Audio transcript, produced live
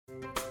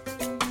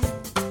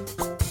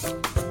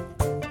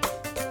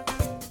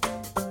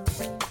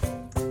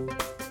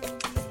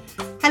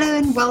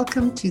and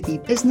welcome to the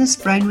Business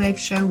Brainwave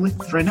Show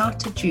with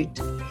Renata Jute,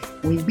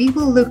 where we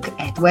will look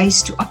at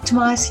ways to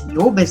optimize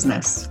your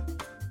business.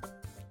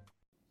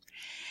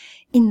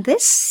 In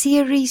this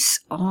series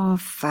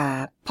of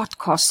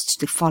podcasts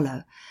to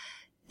follow,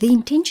 the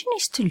intention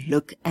is to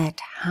look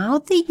at how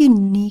the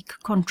unique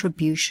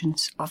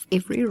contributions of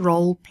every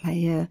role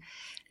player,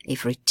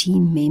 every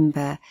team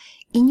member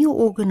in your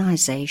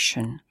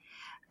organization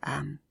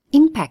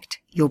impact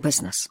your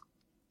business.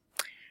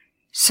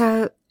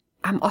 So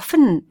I'm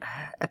often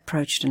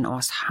approached and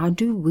asked, how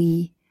do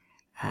we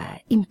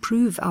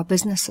improve our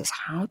businesses?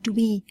 How do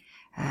we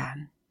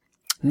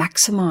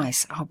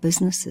maximize our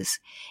businesses?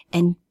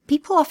 And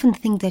people often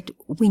think that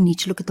we need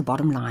to look at the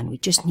bottom line. We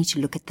just need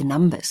to look at the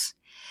numbers.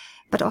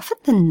 But often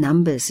the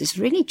numbers is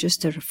really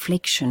just a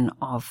reflection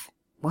of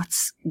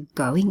what's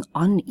going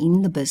on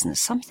in the business,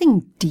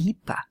 something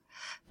deeper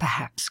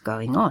perhaps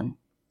going on.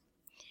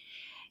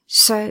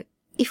 So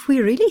if we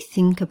really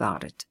think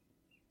about it,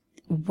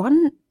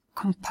 one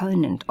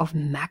component of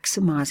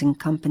maximizing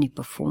company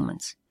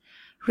performance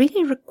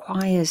really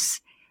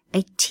requires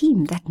a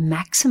team that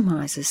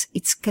maximizes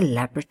its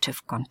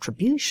collaborative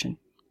contribution.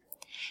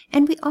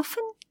 And we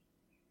often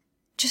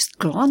just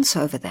glance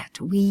over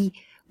that. We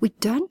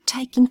don't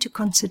take into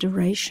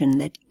consideration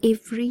that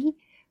every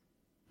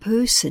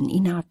person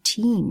in our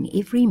team,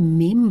 every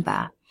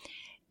member,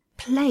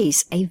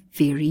 plays a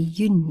very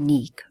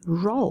unique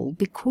role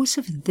because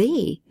of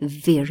their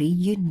very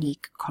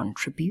unique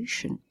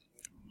contribution.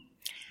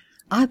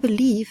 I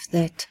believe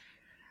that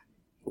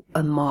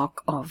a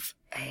mark of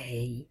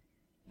a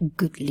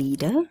good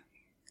leader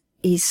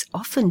is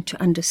often to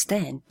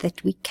understand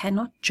that we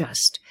cannot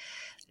just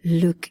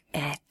look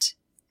at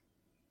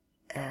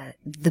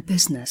the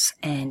business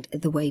and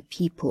the way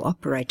people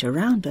operate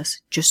around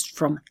us just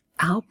from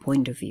our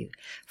point of view,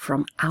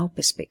 from our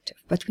perspective,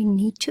 but we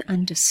need to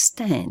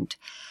understand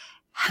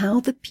how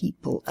the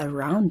people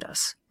around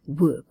us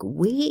work.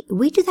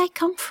 Where do they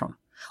come from?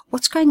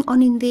 What's going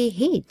on in their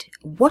head?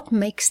 What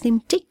makes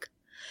them tick?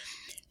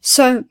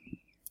 So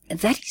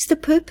that is the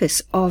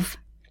purpose of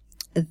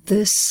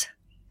this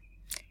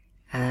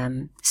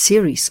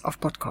series of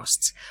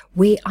podcasts,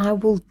 where I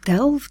will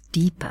delve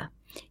deeper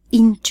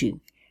into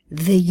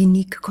the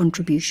unique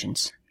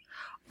contributions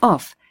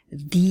of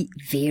the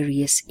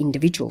various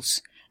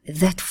individuals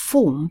that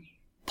form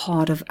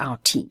part of our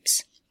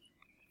teams.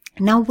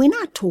 Now, when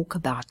I talk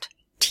about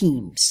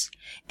teams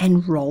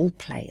and role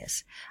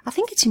players, I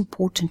think it's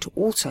important to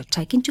also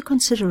take into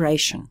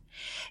consideration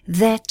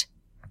that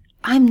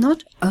I'm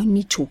not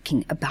only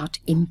talking about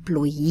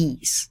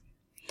employees.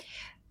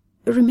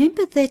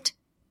 Remember that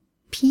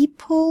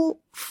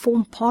people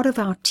form part of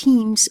our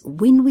teams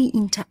when we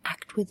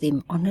interact with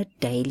them on a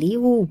daily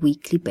or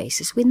weekly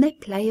basis, when they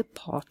play a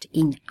part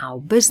in our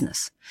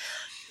business.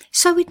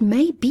 So it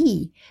may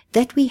be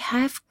that we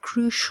have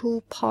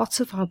crucial parts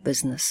of our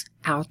business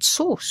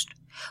outsourced.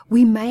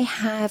 We may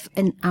have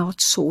an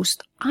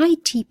outsourced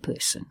IT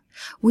person.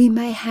 We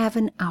may have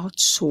an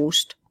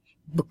outsourced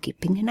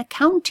bookkeeping and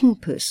accounting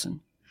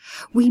person.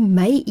 We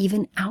may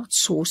even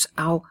outsource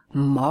our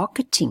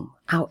marketing,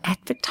 our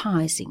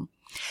advertising.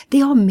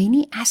 There are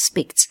many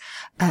aspects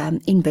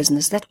in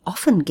business that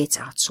often gets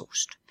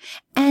outsourced.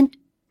 And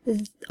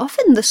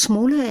often the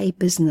smaller a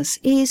business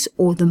is,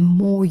 or the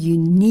more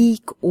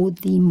unique or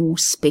the more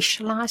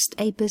specialized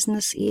a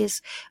business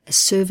is, a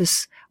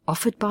service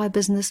offered by a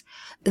business,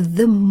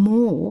 the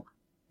more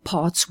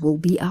parts will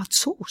be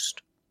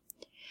outsourced.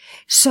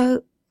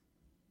 So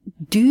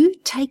do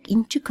take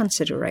into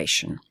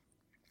consideration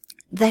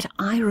that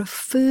I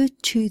refer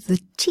to the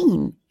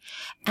team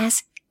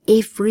as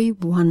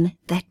everyone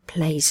that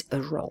plays a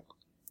role.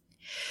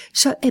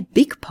 So a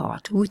big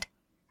part would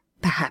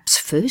perhaps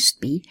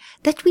first be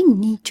that we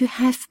need to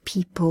have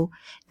people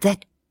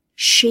that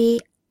share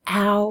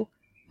our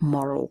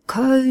moral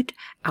code,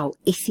 our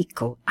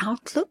ethical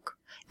outlook,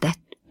 that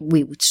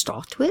we would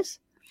start with.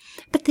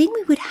 But then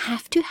we would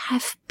have to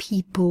have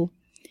people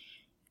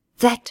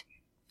that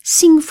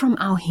sing from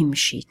our hymn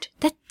sheet,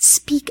 that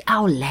speak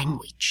our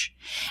language.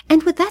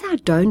 And with that I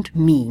don't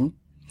mean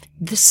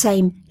the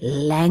same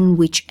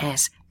language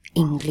as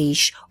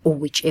English or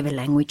whichever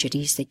language it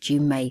is that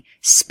you may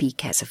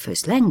speak as a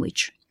first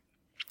language.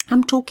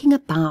 I'm talking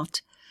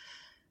about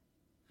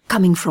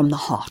coming from the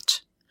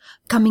heart,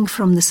 coming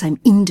from the same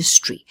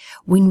industry,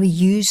 when we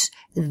use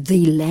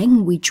the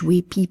language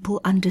where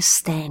people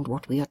understand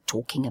what we are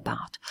talking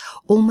about.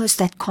 Almost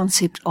that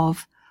concept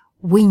of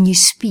when you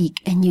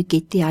speak and you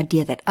get the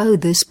idea that, oh,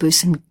 this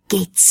person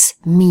gets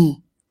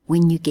me,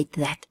 when you get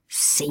that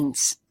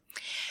sense.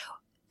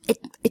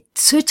 It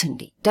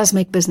certainly does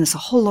make business a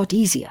whole lot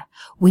easier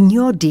when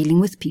you're dealing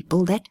with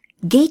people that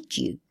get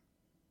you.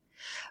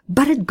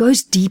 But it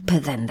goes deeper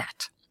than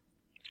that.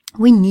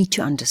 We need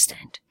to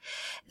understand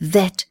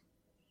that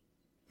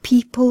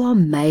people are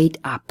made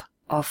up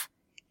of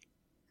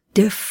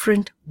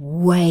different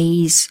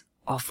ways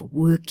of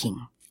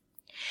working.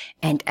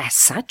 And as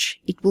such,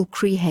 it will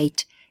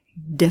create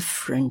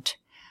different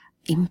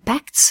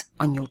impacts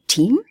on your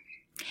team,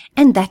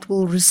 and that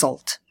will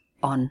result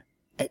on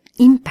an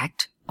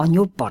impact on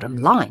your bottom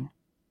line.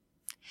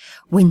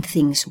 When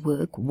things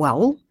work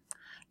well,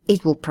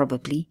 it will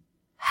probably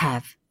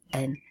have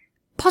a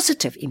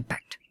positive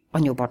impact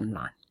on your bottom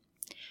line.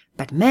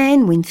 But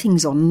man, when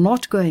things are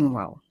not going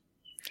well,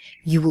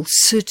 you will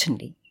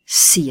certainly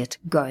see it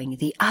going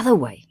the other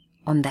way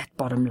on that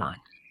bottom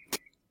line.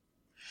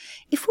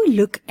 If we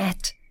look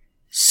at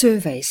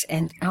surveys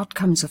and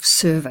outcomes of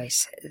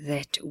surveys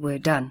that were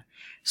done,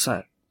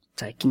 so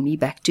taking me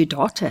back to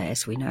data,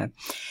 as we know,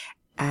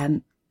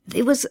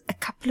 there was a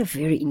couple of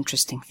very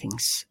interesting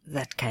things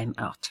that came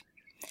out.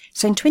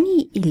 So in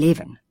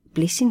 2011,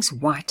 Blessings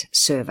White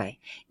survey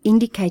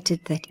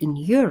indicated that in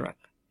Europe,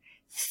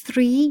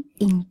 3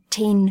 in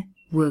 10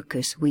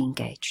 workers were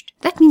engaged.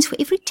 That means for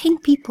every 10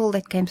 people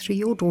that came through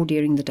your door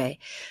during the day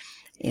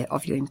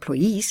of your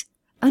employees,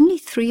 only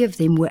 3 of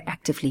them were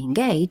actively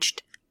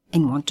engaged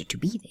and wanted to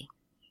be there.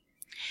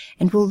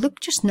 And we'll look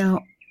just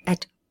now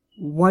at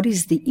what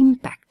is the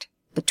impact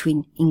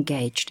between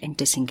engaged and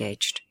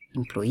disengaged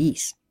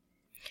employees.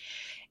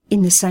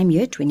 In the same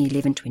year,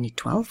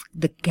 2011-2012,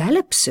 the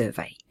Gallup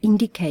survey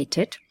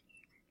indicated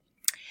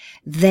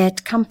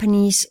that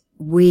companies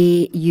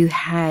where you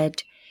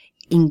had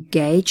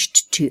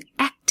engaged to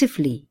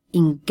actively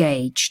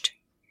engaged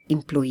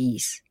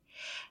employees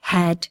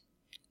had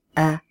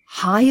a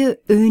higher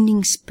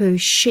earnings per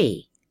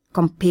share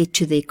compared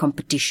to their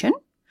competition.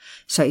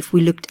 So if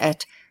we looked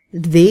at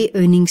their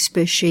earnings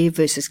per share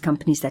versus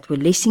companies that were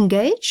less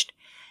engaged,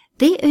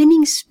 their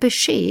earnings per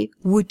share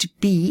would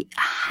be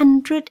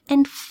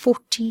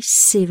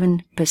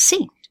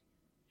 147%.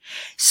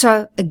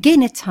 So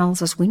again, it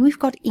tells us when we've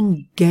got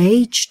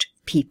engaged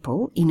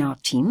people in our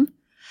team,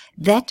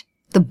 that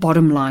the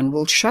bottom line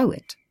will show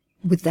it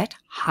with that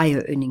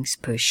higher earnings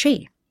per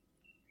share.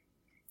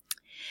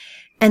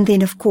 And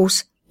then, of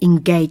course,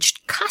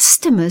 engaged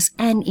customers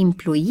and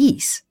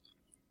employees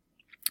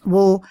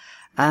will,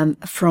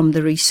 from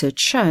the research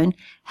shown,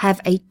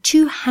 have a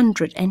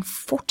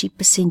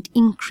 240%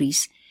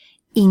 increase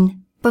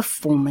in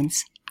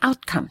performance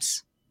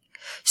outcomes.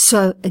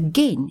 So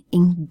again,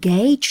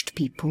 engaged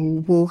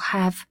people will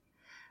have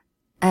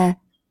a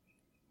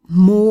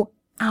more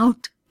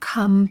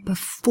outcome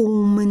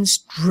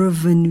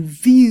performance-driven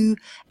view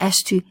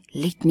as to,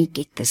 let me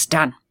get this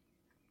done.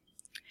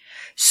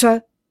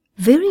 So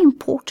very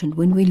important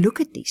when we look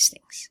at these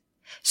things.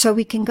 So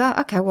we can go,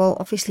 okay, well,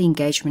 obviously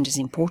engagement is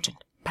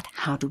important, but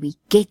how do we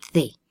get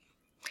there?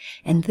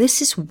 And this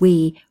is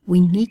where we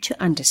need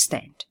to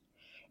understand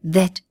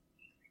that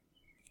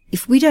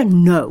if we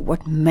don't know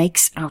what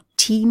makes our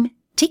team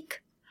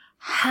tick,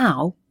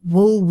 how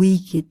will we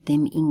get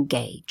them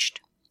engaged?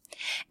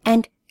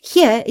 And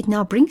here it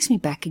now brings me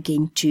back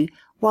again to,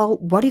 well,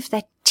 what if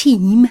that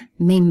team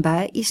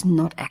member is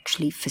not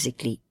actually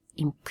physically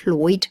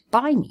employed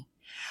by me?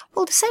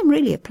 Well, the same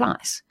really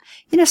applies.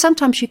 You know,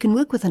 sometimes you can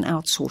work with an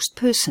outsourced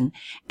person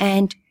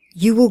and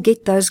you will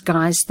get those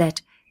guys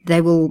that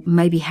they will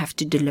maybe have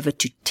to deliver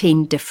to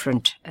 10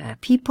 different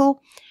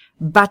people,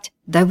 but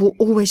they will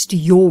always do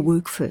your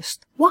work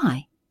first.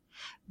 Why?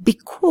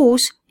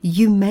 Because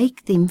you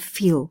make them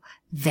feel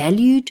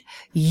valued,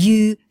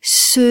 you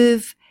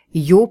serve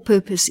your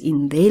purpose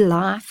in their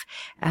life,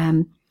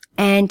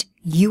 and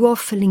you are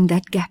filling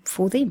that gap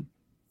for them.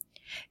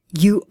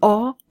 You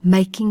are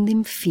making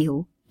them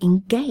feel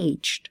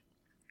engaged.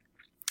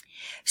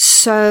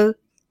 So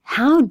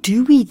how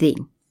do we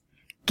then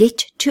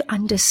get to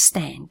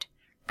understand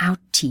our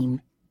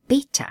team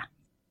better?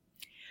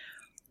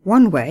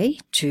 One way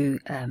to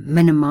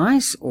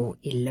minimize or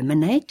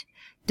eliminate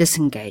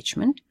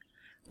disengagement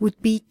would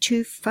be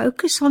to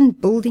focus on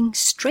building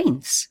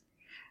strengths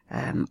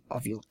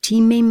of your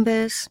team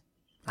members,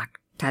 like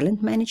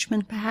talent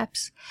management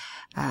perhaps,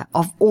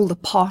 of all the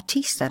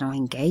parties that are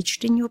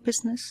engaged in your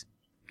business.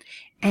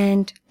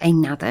 And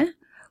another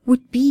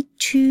would be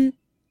to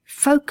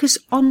focus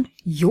on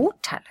your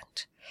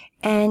talent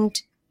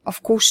and,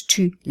 of course,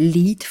 to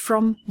lead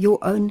from your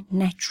own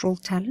natural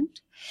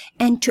talent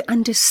and to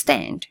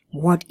understand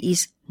what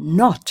is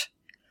not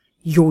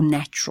your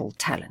natural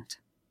talent.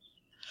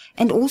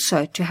 And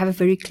also to have a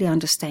very clear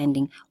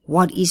understanding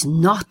what is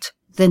not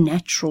the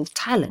natural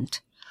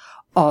talent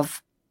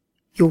of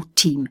your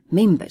team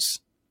members.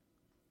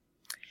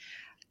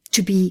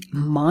 To be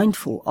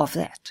mindful of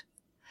that.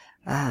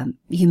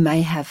 You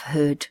may have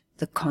heard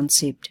the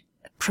concept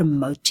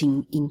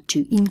promoting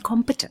into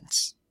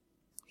incompetence.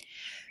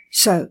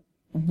 So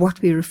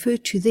what we refer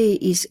to there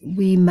is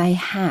we may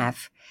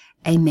have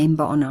a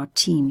member on our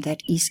team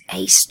that is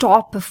a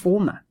star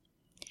performer,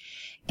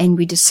 and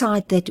we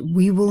decide that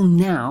we will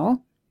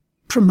now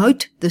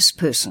promote this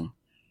person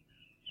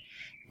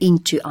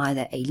into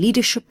either a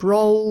leadership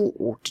role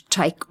or to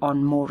take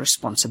on more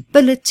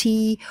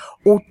responsibility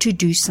or to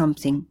do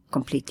something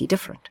completely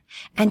different.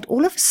 And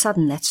all of a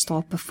sudden that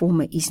star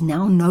performer is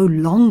now no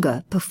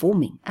longer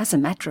performing. As a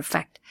matter of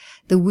fact,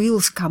 the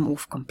wheels come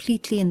off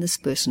completely and this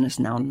person is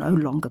now no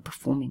longer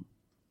performing.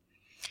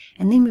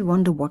 And then we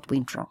wonder what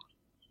went wrong.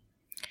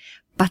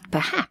 But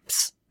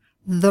perhaps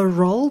the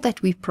role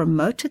that we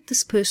promoted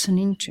this person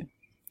into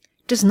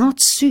does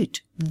not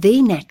suit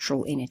their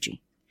natural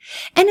energy.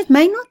 And it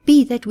may not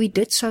be that we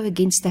did so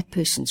against that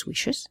person's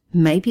wishes.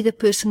 Maybe the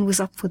person was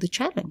up for the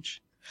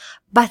challenge.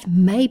 But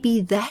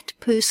maybe that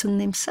person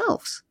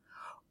themselves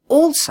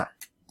also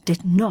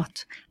did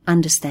not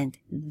understand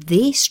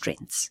their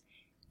strengths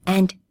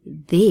and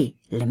their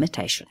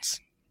limitations.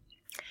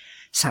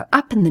 So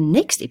up in the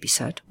next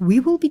episode,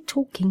 we will be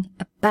talking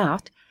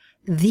about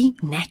the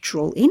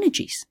natural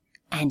energies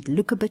and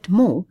look a bit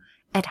more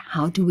at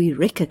how do we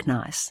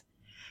recognize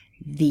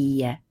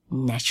the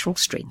natural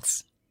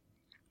strengths.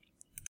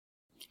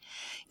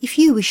 If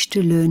you wish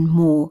to learn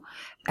more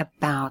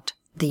about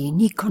the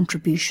unique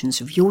contributions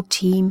of your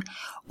team,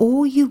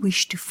 or you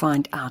wish to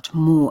find out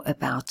more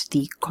about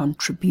the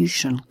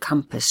Contribution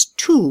Compass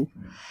tool,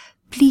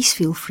 please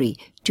feel free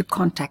to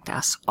contact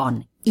us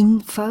on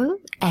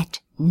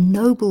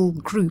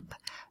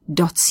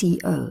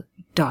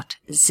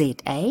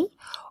info@noblegroup.co.za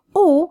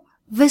or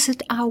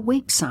visit our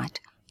website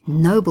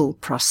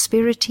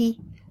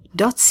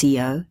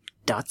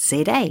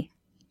nobleprosperity.co.za.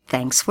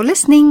 Thanks for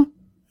listening.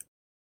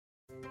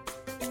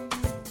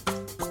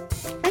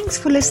 Thanks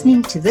for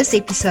listening to this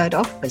episode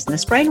of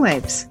Business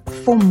Brainwaves.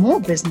 For more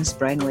Business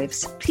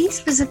Brainwaves, please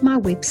visit my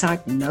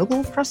website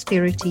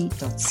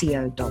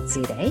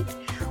nobleprosperity.co.za,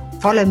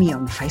 follow me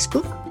on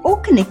Facebook,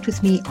 or connect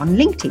with me on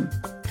LinkedIn.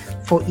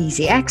 For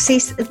easy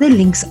access, the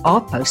links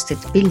are posted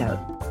below.